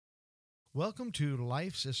Welcome to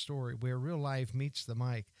Life's a Story, where real life meets the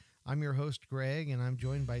mic. I'm your host, Greg, and I'm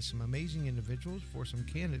joined by some amazing individuals for some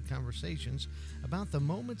candid conversations about the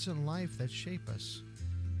moments in life that shape us.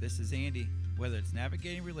 This is Andy. Whether it's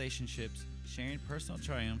navigating relationships, sharing personal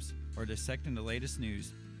triumphs, or dissecting the latest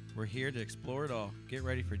news, we're here to explore it all. Get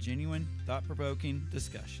ready for genuine, thought-provoking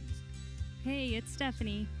discussions. Hey, it's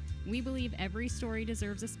Stephanie. We believe every story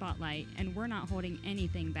deserves a spotlight, and we're not holding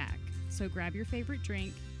anything back. So grab your favorite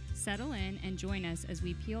drink, settle in, and join us as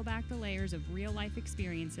we peel back the layers of real-life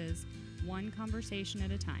experiences, one conversation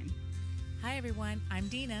at a time. Hi, everyone. I'm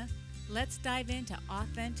Dina. Let's dive into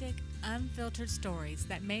authentic, unfiltered stories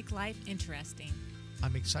that make life interesting.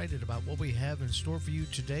 I'm excited about what we have in store for you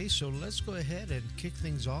today, so let's go ahead and kick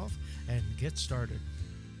things off and get started.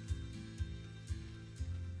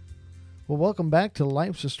 Well, welcome back to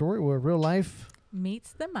Life's a Story, where real life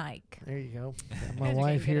Meets the mic. There you go. Got my Guys are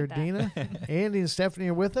wife getting here, good at Dina. Andy and Stephanie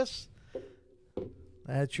are with us.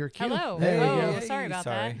 That's your cue. Hello. There you Oh, go. sorry about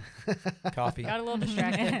that. Coffee. Got a little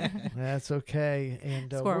distracted. That's okay.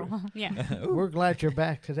 And Squirrel. Yeah. we're glad you're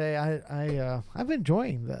back today. I've been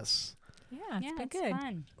enjoying this. Yeah, Yeah, been it's good.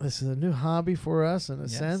 fun. This is a new hobby for us in a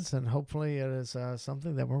Yes. sense, and hopefully it is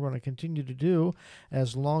something that we're going to continue to do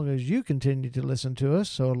as long as you continue to listen to us.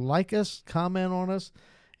 So like us, comment on us,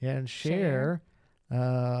 and share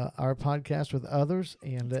our podcast with others.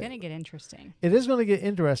 And It's going to get interesting. it is going to get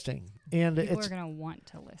interesting. And People it's are going to want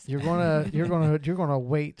to listen. you're gonna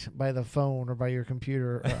wait by the phone or by your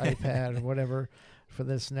computer or iPad or whatever for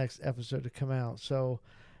this next episode to come out. So,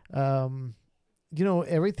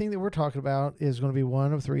 everything that we're talking about is going to be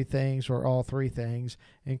one of three things or all three things: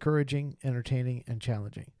 encouraging, entertaining, and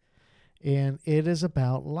challenging. And it is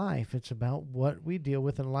about life. It's about what we deal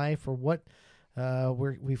with in life, or what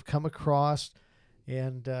we've come across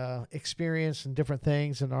and experienced in different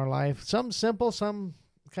things in our life. Some simple, some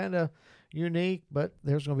kind of unique, but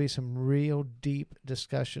there's going to be some real deep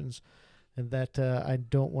discussions, and that I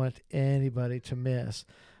don't want anybody to miss.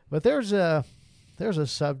 But there's a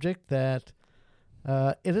subject that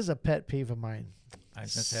it is a pet peeve of mine. I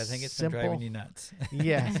was going to say, I think it's Simple. been driving you nuts.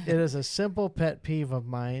 Yes, it is a simple pet peeve of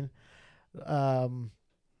mine.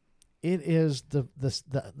 It is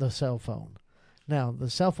the cell phone. Now, the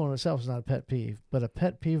cell phone itself is not a pet peeve, but a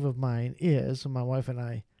pet peeve of mine is, and my wife and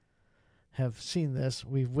I have seen this,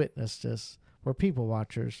 we've witnessed this, we're people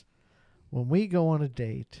watchers. When we go on a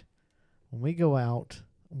date, when we go out,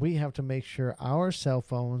 we have to make sure our cell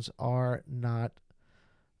phones are not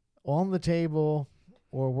on the table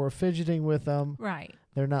or we're fidgeting with them. Right.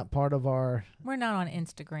 They're not part of our, We're not on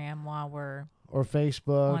Instagram while we're or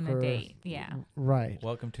Facebook. on a date. Yeah. Right.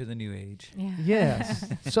 Welcome to the new age. Yeah. Yes.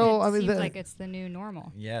 So, it I mean, seems like it's the new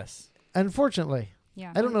normal. Yes. unfortunately,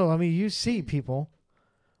 Yeah. I don't know. I mean, you see people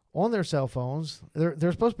on their cell phones.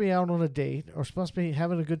 They're supposed to be out on a date or supposed to be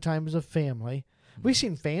having a good time as a family. We've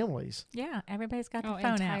seen families. Yeah. Everybody's got Oh, the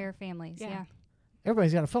phone entire out. families. Yeah. Yeah.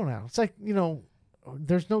 Everybody's got a phone out. It's like,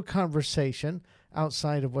 there's no conversation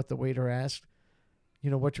outside of what the waiter asked,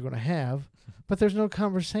 what you're going to have, but there's no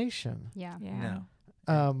conversation. Yeah. Yeah.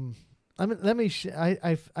 No.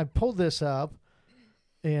 I pulled this up,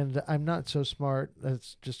 and I'm not so smart.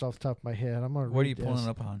 That's just off the top of my head. I'm going to What are you pulling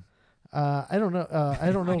up on? I don't know.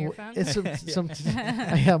 I don't On know. your phone? It's some.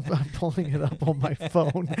 I'm pulling it up on my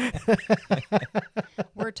phone.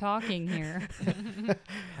 We're talking here.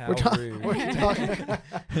 How rude.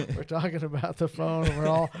 We're talking about the phone. And we're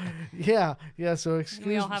all, yeah. So excuse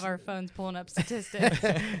We all have our phones pulling up statistics.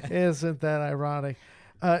 Isn't that ironic?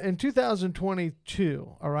 In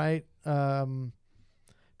 2022, all right, 25%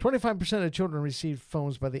 of children received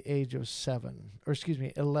phones by the age of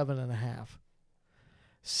 11 and a half.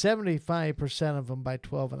 75% of them by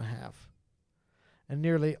 12 and a half. And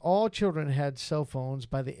nearly all children had cell phones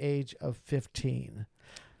by the age of 15.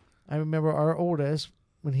 I remember our oldest,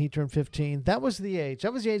 when he turned 15, that was the age.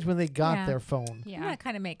 That was the age when they got Yeah. their phone. Yeah. That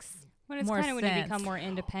kind of makes When it's more kind of when you sense. become more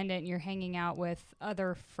independent and you're hanging out with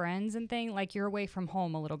other friends and things, like you're away from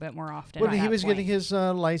home a little bit more often. Well, at he that was point. getting his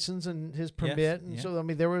license and his permit. And yeah. so, I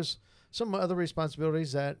mean, there was some other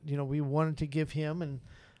responsibilities that, we wanted to give him. And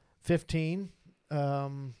 15,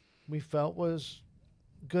 we felt was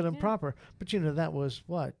good and Yeah. proper. But, that was,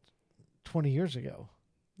 20 years ago,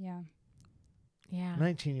 Yeah. Yeah.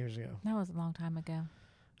 19 years ago. That was a long time ago.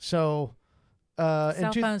 So,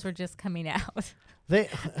 Cell phones were just coming out. they,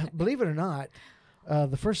 believe it or not,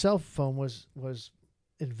 the first cell phone was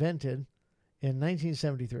invented in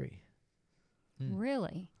 1973.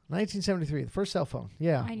 Really? 1973, the first cell phone.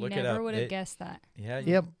 Yeah. I Look it never up. would have It- guessed that. Yeah.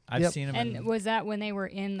 Yep. I've Yep. seen them. And was that when they were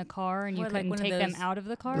in the car and you Or like couldn't one of take them those out of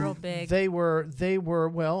the car? Real big. They were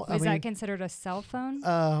well. Was I that mean, considered a cell phone?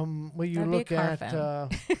 well, you That'd be a look car at phone.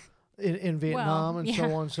 in Vietnam and so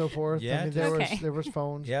yeah. on and so forth. Yeah, I mean, just- there was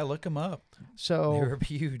phones. Yeah, look them up. They So, were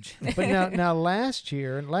huge. but now last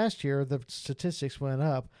year the statistics went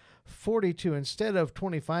up. 42 instead of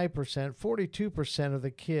 25%, 42% of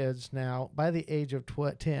the kids now by the age of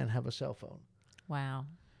 10 have a cell phone. Wow.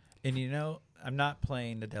 And I'm not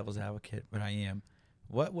playing the devil's advocate, but I am.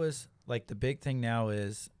 What was like the big thing now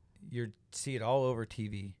is you see it all over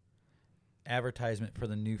TV. Advertisement for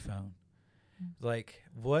the new phone. Like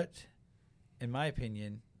what, in my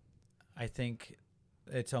opinion, I think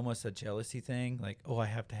it's almost a jealousy thing. Like, oh, I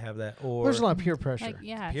have to have that. Or There's a lot of peer pressure. Like,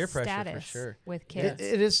 yeah, Peer pressure for status sure. with It- kids.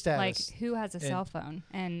 it is Like, status. who has a And- cell phone?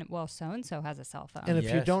 And, well, so-and-so has a cell phone. And if you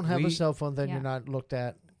Yes, don't have a we- cell phone, then Yeah. you're not looked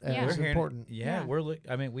at Yeah. as We're hearing it- important. Yeah,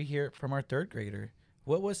 Yeah. we hear it from our third grader.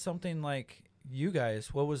 What was something like you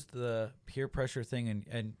guys? What was the peer pressure thing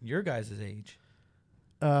in your guys' age?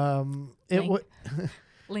 It Link. would.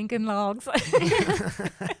 Lincoln Logs. Like,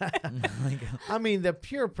 I mean, the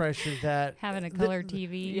peer pressure that Having a color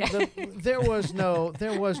TV. Yeah. there was no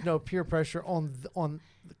peer pressure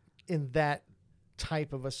in that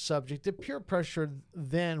type of a subject. The peer pressure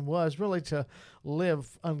then was really to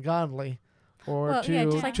live ungodly, or well, to yeah,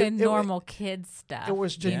 just like to, the it, normal kid stuff. It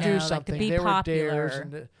was to Yeah. do Like to something. be There were dares,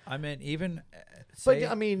 popular. and I mean, even but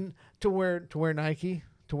I mean to wear Nike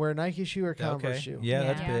shoe or Converse okay, shoe. yeah,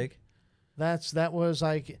 that's Yeah. big. That was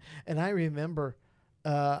like, and I remember.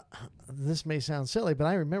 This may sound silly, but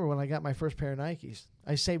I remember when I got my first pair of Nikes.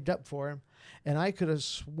 I saved up for them, and I could have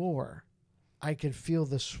swore I could feel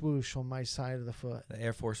the swoosh on my side of the foot. The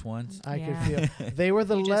Air Force Ones. I Yeah. could feel they were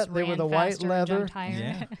the You just they were ran the white faster and leather jumped higher.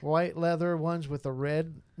 Yeah. white leather ones with the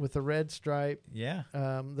red stripe, Yeah.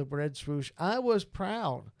 the red swoosh. I was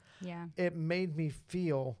proud. Yeah. It made me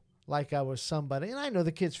feel like I was somebody, and I know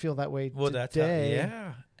the kids feel that way Well, that's how, today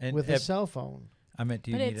yeah. And with a cell phone. I meant,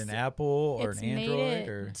 do you But need it's- an Apple or It's an made Android it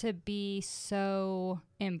or? to be so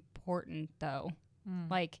important, though.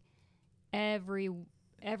 Like,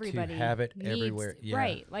 everybody have it needs, everywhere, yeah.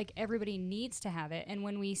 right? Like, everybody needs to have it. And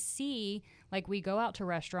when we see, like, we go out to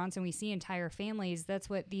restaurants and we see entire families, that's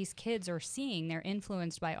what these kids are seeing. They're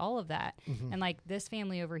influenced by all of that. Mm-hmm. And like this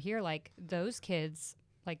family over here, like those kids,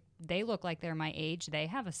 like they look like they're my age. They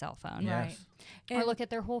have a cell phone. Yes. Right. Or look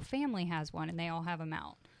at their whole family has one and they all have them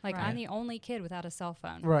out. Like Right. I'm the only kid without a cell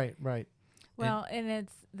phone. Right. Well, and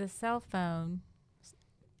it's the cell phone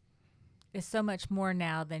is so much more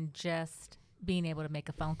now than just being able to make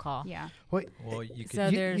a phone call. Yeah. Wait, Well, you could. So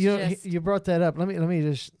you, there's you, just you brought that up. Let me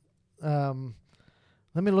just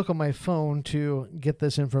let me look on my phone to get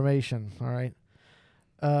this information. All right.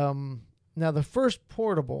 Now the first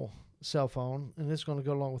portable cell phone, and this is going to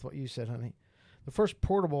go along with what you said, honey. The first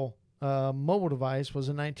portable mobile device was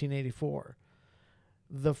in 1984.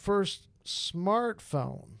 The first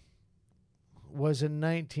smartphone was in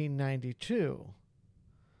 1992.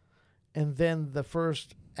 And then the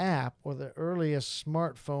first app, or the earliest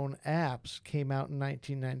smartphone apps, came out in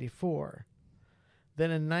 1994. Then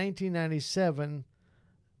in 1997,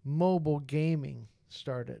 mobile gaming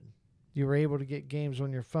started. You were able to get games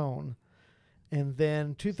on your phone. And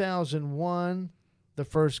then 2001, the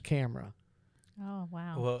first camera. oh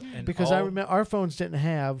wow. Well, and Because I all- remember our phones didn't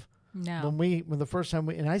have no. when the first time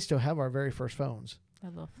and I still have our very first phones. A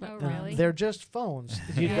little flip Oh, phone. really? They're just phones.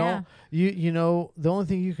 You Yeah. don't you know the only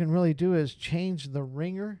thing you can really do is change the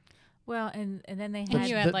ringer. Well, and then they And had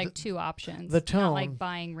you the- had like two options. the Not tone. like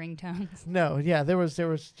buying ringtones. No, yeah, there was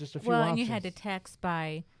just a few well, options. and you had to text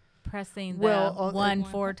by pressing the Well, on- one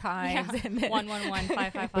One. 4 times. Yeah. And then,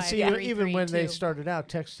 111-555. But see, even when they started out,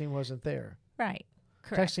 texting wasn't there. right.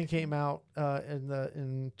 Correct. Texting came out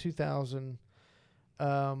in 2000.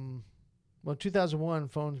 2001,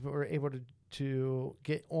 phones were able to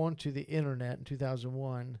get onto the internet in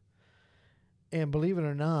 2001, and believe it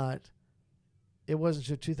or not, it wasn't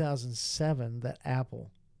until 2007 that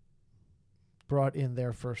Apple brought in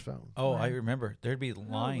their first phone. Oh, I Right. remember. There'd be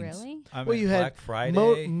lines. really? I Well, mean, you had Black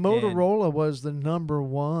Friday. and- Motorola was the number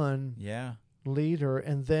one Yeah. leader,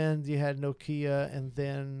 and then you had Nokia, and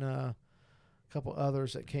then a couple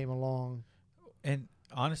others that came along. And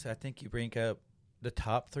honestly, I think you bring up the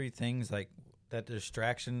top three things like that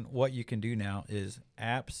distraction. What you can do now is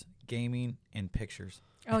apps, gaming, and pictures.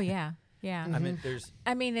 Oh yeah. Yeah. Mm-hmm. I mean, there's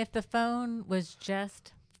I mean, if the phone was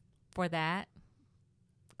just for that,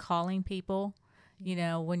 calling people,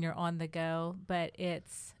 when you're on the go, but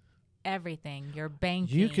it's everything. Your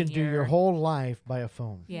banking. You can do your whole life by a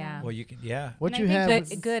phone. Yeah. Well, you can. Yeah. What And you I have,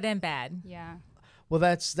 think Good and bad. Yeah. well,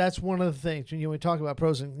 that's one of the things. When we talk about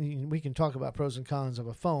pros and we can talk about pros and cons of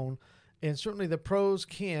a phone, and certainly the pros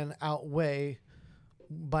can outweigh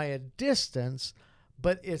by a distance,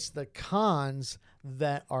 but it's the cons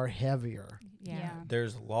that are heavier. Yeah.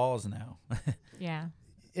 There's laws now. Yeah.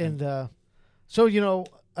 And so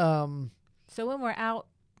So when we're out,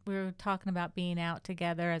 we're talking about being out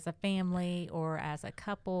together as a family or as a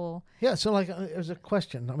couple. yeah. So like, there's a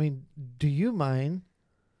question. I mean, do you mind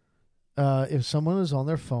if someone is on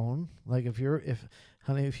their phone? Like, if you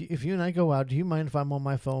and I go out, do you mind if I'm on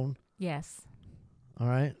my phone? Yes. All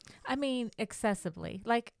right. I mean, excessively.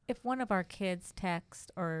 Like if one of our kids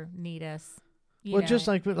text or need us, you Well, know, just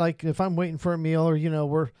like if I'm waiting for a meal,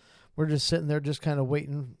 or we're just sitting there, just kind of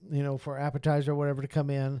waiting, for appetizer or whatever to come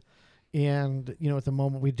in, and at the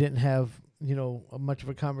moment we didn't have much of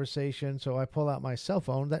a conversation, so I pull out my cell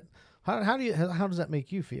phone. That how does that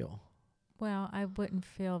make you feel? well, I wouldn't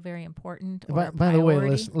feel very important. Or By the way,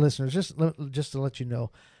 priority. listeners, just to let you know,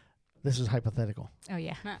 this is hypothetical. Oh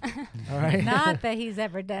yeah. All right. Not that he's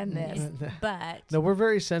ever done this, but No, we're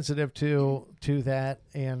very sensitive to that,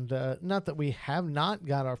 and not that we have not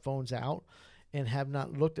got our phones out and have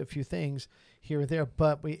not looked at a few things here or there,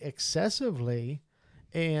 but we excessively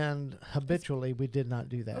and habitually we did not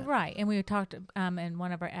do that. right. And we talked in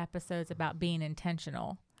one of our episodes about being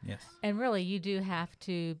intentional. Yes. And really, you do have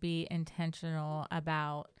to be intentional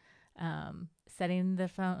about setting the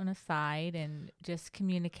phone aside and just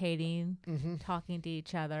communicating, talking to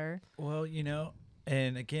each other. Well,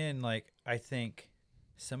 and again, like I think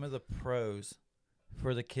some of the pros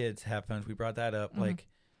for the kids have phones. We brought that up. Like,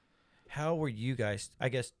 how were you guys? I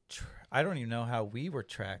guess I don't even know how we were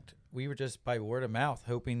tracked. We were just by word of mouth,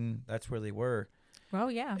 hoping that's where they were. Oh,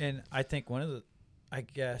 yeah. And I think I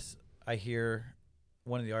guess I hear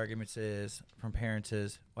one of the arguments is from parents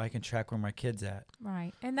is, well, I can track where my kid's at.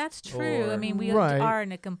 Right. And that's true. I Or- mean, we Right. are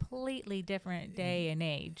in a completely different day and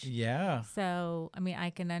age. Yeah. So, I mean, I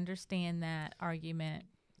can understand that argument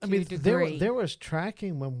to I mean, a degree. there was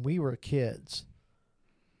tracking when we were kids.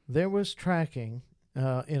 There was tracking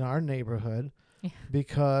in our neighborhood Yeah.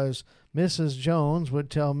 because Mrs. Jones would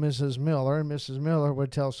tell Mrs. Miller, and Mrs. Miller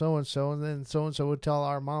would tell so-and-so, and then so-and-so would tell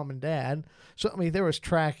our mom and dad. So, I mean, there was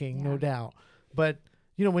tracking, no Yeah. doubt. But,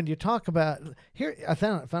 when you talk about here, I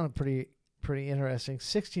found it pretty interesting.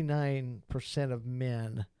 69% of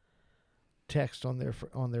men text on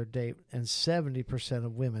their date, and 70%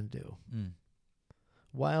 of women do. Mm.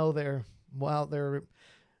 While they're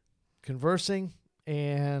conversing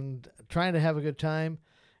and trying to have a good time,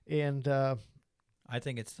 and I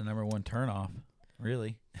think it's the number one turnoff,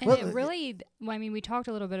 really. And Well, it really, I mean, we talked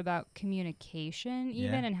a little bit about communication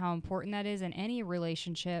even Yeah. and how important that is in any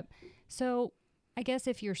relationship. So I guess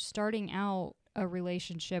if you're starting out a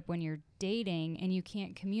relationship when you're dating and you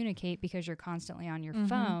can't communicate because you're constantly on your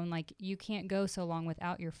phone, like you can't go so long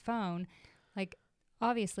without your phone, like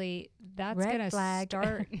obviously that's Red going to flag.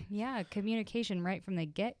 start, communication right from the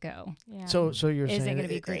get-go. Yeah. so you're Is it saying gonna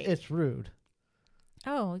be great? it's rude.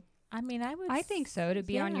 Oh, I mean, I think so, to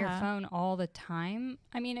be on your yeah. phone all the time.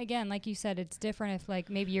 I mean, again, like you said, it's different if like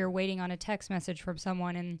maybe you're waiting on a text message from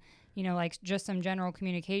someone and, like just some general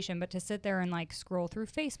communication, but to sit there and like scroll through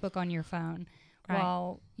Facebook on your phone Right.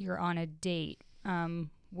 while you're on a date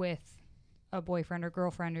with a boyfriend or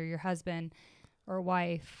girlfriend or your husband or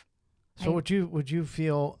wife. So would you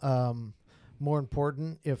feel more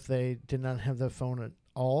important if they did not have their phone at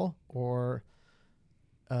all, or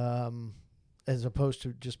as opposed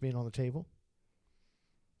to just being on the table?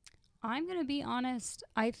 I'm going to be honest.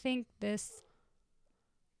 I think the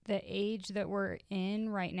age that we're in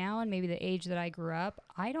right now and maybe the age that I grew up,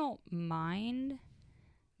 I don't mind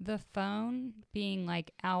the phone being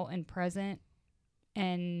like out and present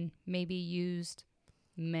and maybe used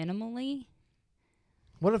minimally.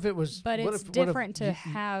 What if it was? But what it's if, what if different to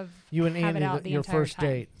have you and have it Andy out the your entire first time.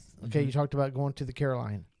 date. Okay, Mhm. you talked about going to the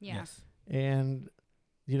Caroline, Yeah. Yes. and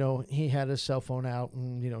he had his cell phone out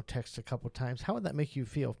and text a couple times. How would that make you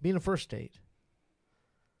feel being a first date?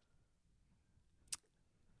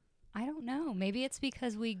 I don't know. Maybe it's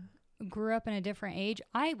because we grew up in a different age.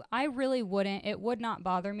 I really wouldn't. It would not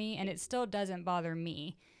bother me, and it still doesn't bother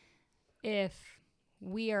me if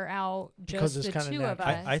we are out Because just it's the kinda two of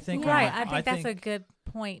natural. us. I think Right. I'm- I think that's a good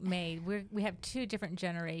point made. We have two different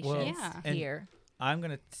generations Yeah. And here. I'm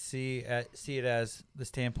gonna see it as the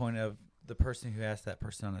standpoint of the person who asked that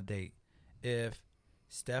person on a date. If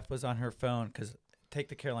Steph was on her phone, because take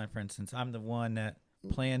the Caroline for instance, I'm the one that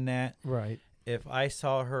planned that. Right. If I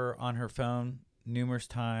saw her on her phone numerous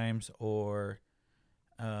times, or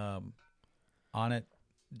on it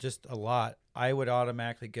just a lot, I would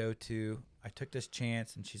automatically go to, I took this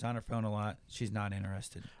chance and she's on her phone a lot. She's not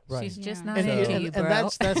interested. Right. She's just Yeah. not into you, bro. and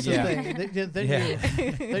that's the Yeah. thing. Then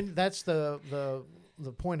Yeah. then that's the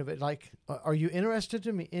point of it. Like, are you interested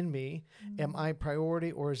in me? Am I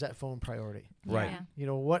priority, or is that phone priority? Right. Yeah. You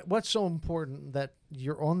know what's so important that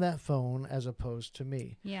you're on that phone as opposed to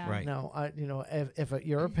me. Yeah. Right. Now, if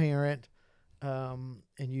you're a parent, and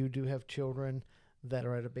you do have children that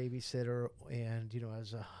are at a babysitter, and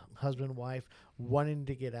as a husband and wife wanting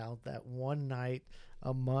to get out that one night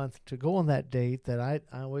a month to go on that date, that I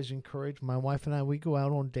always encourage my wife and I. We go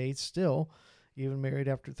out on dates still, even married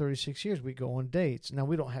after 36 years. We go on dates. Now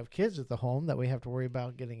we don't have kids at the home that we have to worry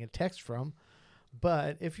about getting a text from,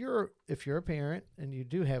 but if you're a parent and you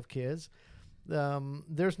do have kids,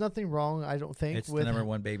 there's nothing wrong, I don't think, It's with the number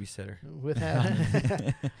one babysitter. with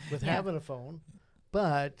having with Yeah. having a phone.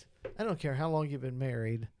 But I don't care how long you've been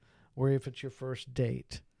married, or if it's your first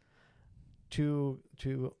date, to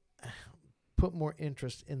put more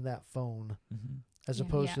interest in that phone Mm-hmm. as Yeah.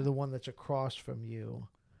 opposed Yeah. to the one that's across from you.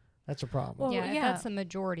 That's a problem. Well, Yeah, if yeah. that's the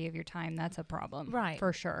majority of your time, that's a problem. Right.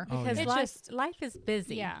 For sure. Oh, Because yeah. It's life is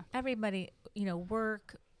busy. Yeah. Everybody,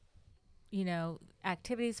 work,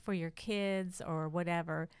 activities for your kids or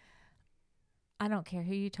whatever. I don't care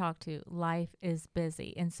who you talk to. Life is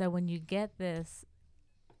busy. And so when you get this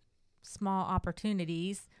small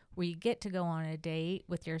opportunities where you get to go on a date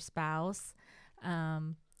with your spouse,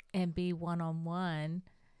 and be one-on-one,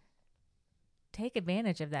 take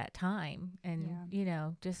advantage of that time and,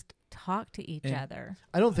 just talk to each And- other.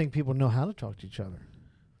 I don't think people know how to talk to each other.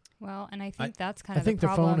 Well, and I think that's kind I of think the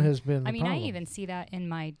the problem. phone has been. I the mean, I problem. even see that in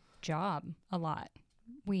my job a lot.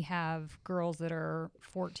 We have girls that are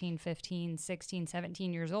 14, 15, 16,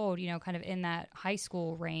 17 years old, kind of in that high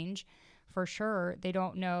school range. For sure, they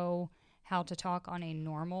don't know how to talk on a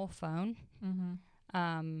normal phone.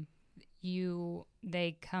 Mm-hmm.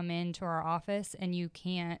 They come into our office and you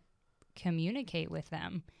can't communicate with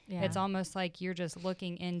them. Yeah. It's almost like you're just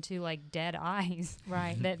looking into like dead eyes.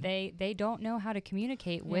 right. That they don't know how to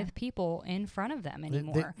communicate Yeah. with people in front of them They-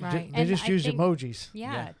 anymore. Right. They And just I use think- emojis.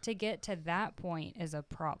 Yeah, Yeah. to get to that point is a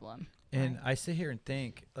problem. And Right. I sit here and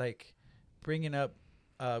think, like, bringing up,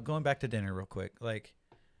 going back to dinner real quick, like,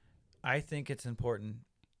 I think it's important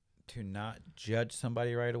to not judge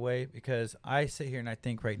somebody right away, because I sit here and I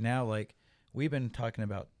think right now, like, we've been talking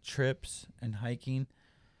about trips and hiking,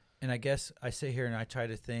 and I guess I sit here and I try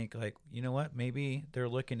to think, like, you know what, maybe they're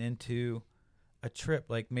looking into a trip,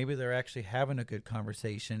 like maybe they're actually having a good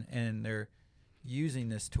conversation and they're using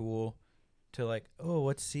this tool to, like, oh,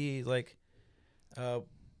 let's see, like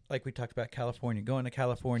we talked about California, going to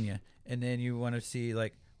California, and then you want to see,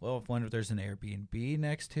 like, well, if wonder if there's an Airbnb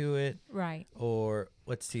next to it, Right. or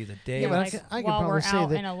let's see the day. Yeah, but like, I can while probably we're say out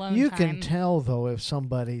that in alone you time. can tell, though, if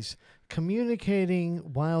somebody's communicating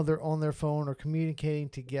while they're on their phone or communicating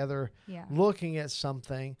together, Yeah. looking at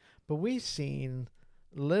something. But we've seen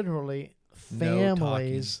literally No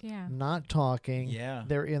families Yeah. not talking. Yeah.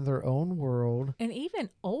 They're in their own world. And even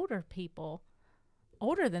older people,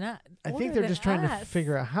 older than us. I think they're just trying to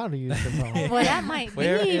figure out how to use the phone. Well, that might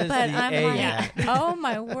Where be, is but the I'm A like, at? oh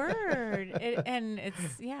my word! And it's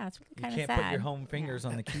it's really You kind of can't sad. put your home fingers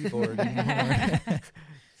on the keyboard anymore.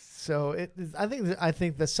 So I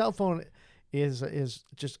think the cell phone is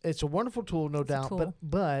just, it's a wonderful tool, no It's a doubt, tool.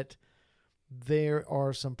 but there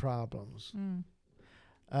are some problems.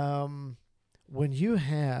 Mm. When you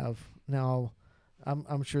have now,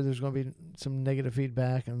 I'm sure there's going to be some negative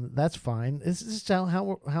feedback, and that's fine. This is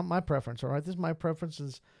how my preference. All right, this is my preference,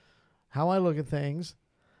 is how I look at things.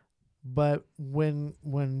 But when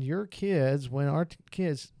our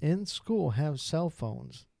kids in school have cell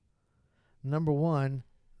phones, number one,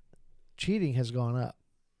 cheating has gone up.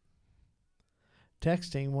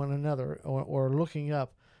 Texting one another or looking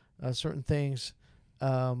up certain things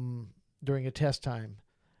during a test time,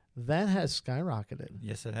 that has skyrocketed.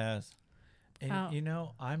 Yes, it has. And,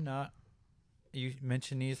 Oh. I'm not, you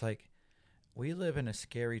mentioned these, like, we live in a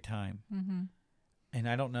scary time. Mm-hmm. And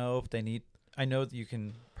I don't know if they need, I know that you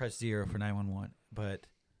can press 0 for 911, but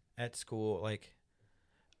at school, like,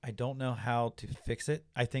 I don't know how to fix it.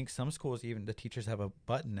 I think some schools, even the teachers have a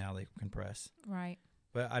button now they can press, Right.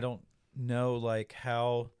 but I don't know, like,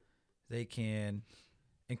 how they can,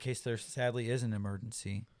 in case there sadly is an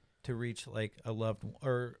emergency, to reach, like, a loved one,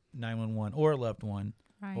 or 911 or a loved one,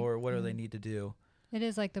 Right. or what do they Mm. need to do. It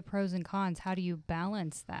is like the pros and cons. How do you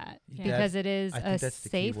balance that? Yeah. Because it is I a think that's the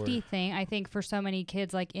key safety word. thing. I think for so many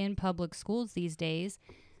kids, like in public schools these days,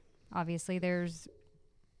 obviously there's,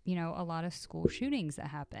 a lot of school shootings that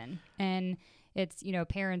happen. And it's,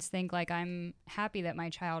 parents think like I'm happy that my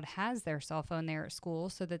child has their cell phone there at school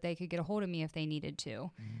so that they could get a hold of me if they needed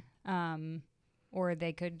to. Or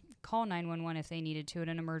they could call 911 if they needed to in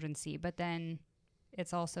an emergency. But then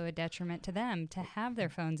it's also a detriment to them to have their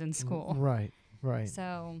phones in school. Right.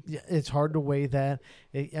 So Yeah, it's hard to weigh that,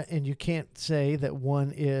 and you can't say that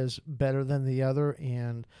one is better than the other.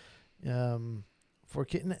 And for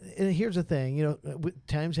kids, and here's the thing,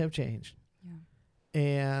 times have changed,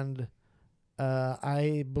 and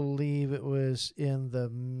I believe it was in the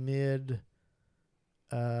mid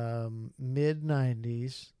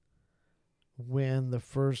 90s when the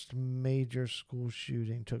first major school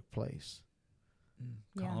shooting took place.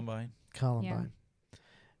 Columbine.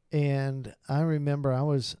 And I remember I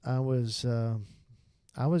was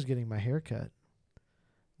getting my hair cut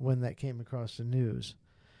when that came across the news.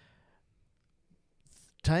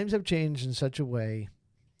 Times have changed in such a way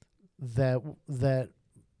that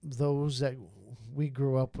those that we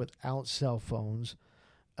grew up without cell phones,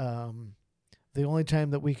 the only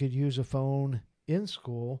time that we could use a phone in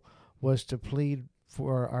school was to plead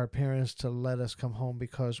for our parents to let us come home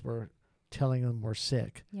because we're telling them we're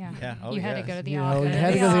sick. Yeah. Oh, you had to go to the You office.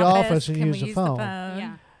 had to go to the office and Can use we the use phone.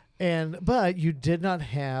 Yeah. But you did not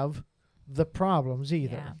have the problems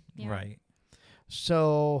either. Yeah. Right.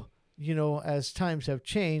 So, as times have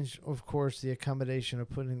changed, of course, the accommodation of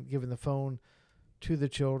giving the phone to the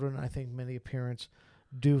children, I think many parents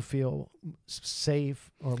do feel safe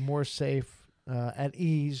or more safe, at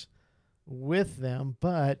ease with them.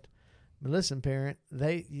 But listen, parent,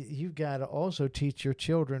 you've got to also teach your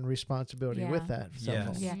children responsibility with that cell Yes.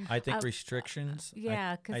 phone. Yeah. I think restrictions.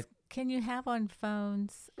 Because can you have on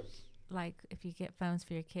phones, like if you get phones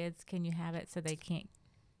for your kids, can you have it so they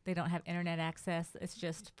don't have internet access? It's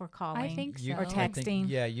just for calling. I think so. Or texting.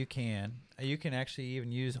 You can. You can actually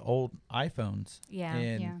even use old iPhones. Yeah.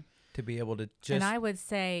 And to be able to just. And I would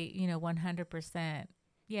say, 100%.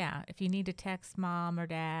 Yeah, if you need to text mom or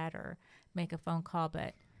dad or make a phone call,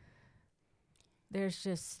 but there's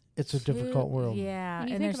just It's a difficult world. Yeah, When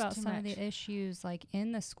you and think there's about too some of much. the issues like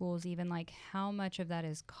in the schools, even like how much of that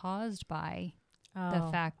is caused by Oh,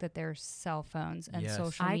 the fact that there's cell phones and Yes.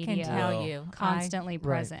 social I media can tell Well, you, constantly Right,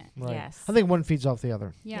 present. right. Yes. I think one feeds off the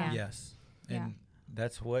other. Yeah. Yes. Yeah. And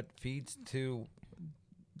that's what feeds to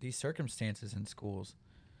these circumstances in schools.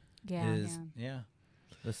 Yeah,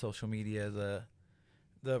 The social media,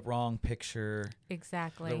 the wrong picture,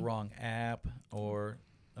 exactly. the wrong app, or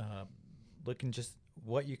looking just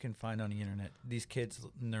what you can find on the internet. These kids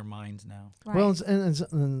in their minds now. Right. Well,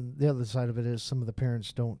 and the other side of it is some of the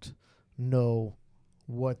parents don't know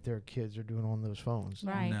what their kids are doing on those phones.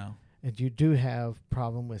 Right. No. And you do have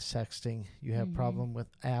problem with sexting. You have Mhm. problem with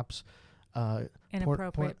apps.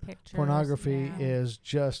 Inappropriate pictures. Pornography yeah. is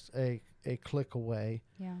just a click away.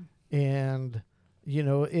 Yeah. And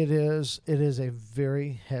it is a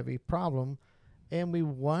very heavy problem, and we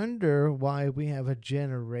wonder why we have a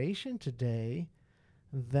generation today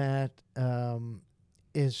that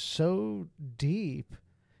is so deep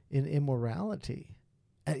in immorality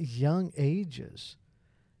at young ages.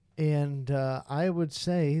 And I would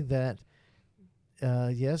say that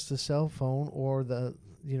yes, the cell phone or the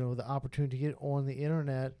opportunity to get on the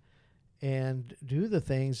internet and do the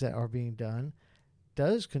things that are being done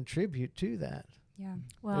does contribute to that. Yeah.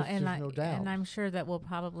 Well, There's no doubt. and I'm sure that we'll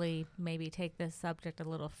probably maybe take this subject a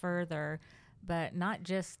little further, but not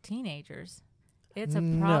just teenagers. It's a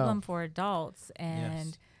No. problem for adults and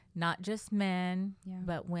Yes. not just men, Yeah.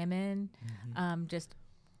 but women. Mhm.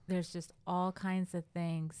 There's just all kinds of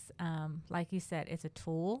things. Like you said, it's a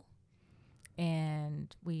tool,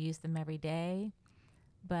 and we use them every day,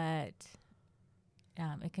 but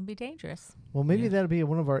it can be dangerous. Well, maybe Yeah. that'll be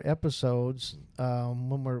one of our episodes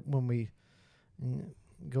when we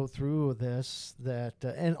go through this.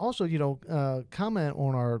 And also, comment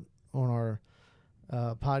on our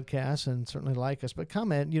podcast and certainly like us. But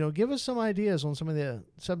comment, give us some ideas on some of the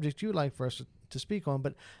subjects you'd like for us to speak on.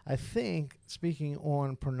 But I think speaking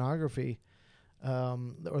on pornography,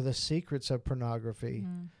 or the secrets of pornography,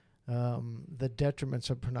 the detriments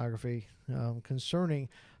of pornography, concerning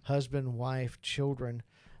husband, wife, children,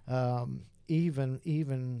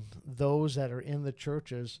 even those that are in the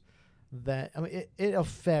churches. That it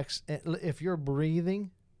affects. If you're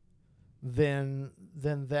breathing, then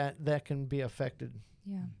that can be affected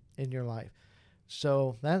Yeah. in your life.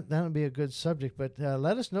 So that would be a good subject. But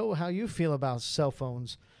let us know how you feel about cell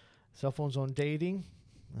phones on dating,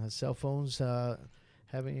 cell phones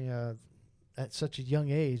having at such a young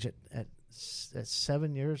age, at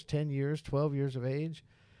 7 years, 10 years, 12 years of age.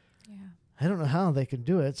 Yeah. I don't know how they can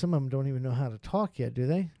do it. Some of them don't even know how to talk yet, do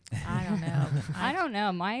they? I don't know. I don't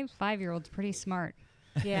know. My 5-year-old's pretty smart.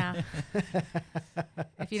 Yeah.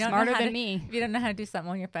 If you don't Smarter know how than to, me. If you don't know how to do something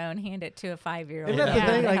on your phone, hand it to a 5-year-old. Isn't that the Yeah.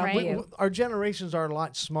 thing? Like, Right. our generations are a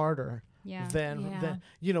lot smarter Yeah. than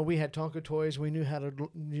we had Tonka toys. We knew how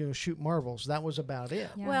to shoot marbles. That was about it.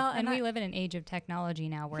 Yeah. Well, and and we I- live in an age of technology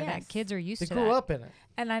now where Yes. that kids are used They to grew that. up in it.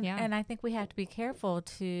 And Yeah. I think we have to be careful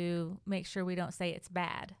to make sure we don't say it's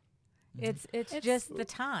bad. It's It's- just the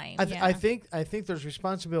time. I Yeah. think there's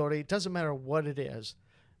responsibility. It doesn't matter what it is.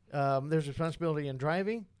 There's responsibility in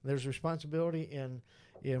driving. There's responsibility in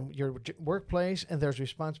your workplace, and there's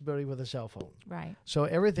responsibility with a cell phone. Right. So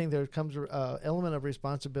everything there comes element of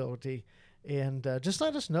responsibility, and just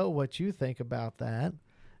let us know what you think about that.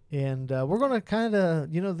 And we're going to kind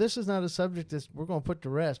of, this is not a subject that we're going to put to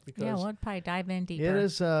rest because Yeah, we'll probably dive in deeper. it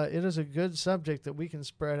is a good subject that we can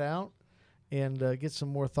spread out and get some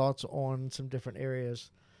more thoughts on some different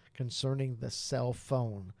areas concerning the cell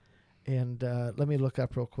phone. And let me look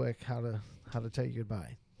up real quick how to tell you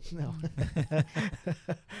goodbye. No,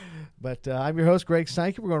 but I'm your host, Greg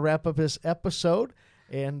Steinke. We're going to wrap up this episode,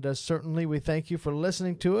 and certainly we thank you for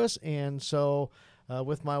listening to us. And so,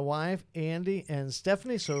 with my wife, Andy, and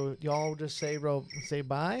Stephanie, so y'all just say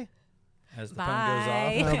bye. As the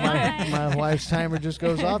Bye. phone goes off. My wife's timer just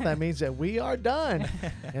goes off. That means that we are done.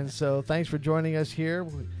 And so, thanks for joining us here,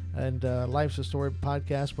 and Life's a Story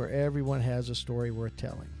podcast, where everyone has a story worth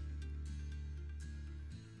telling.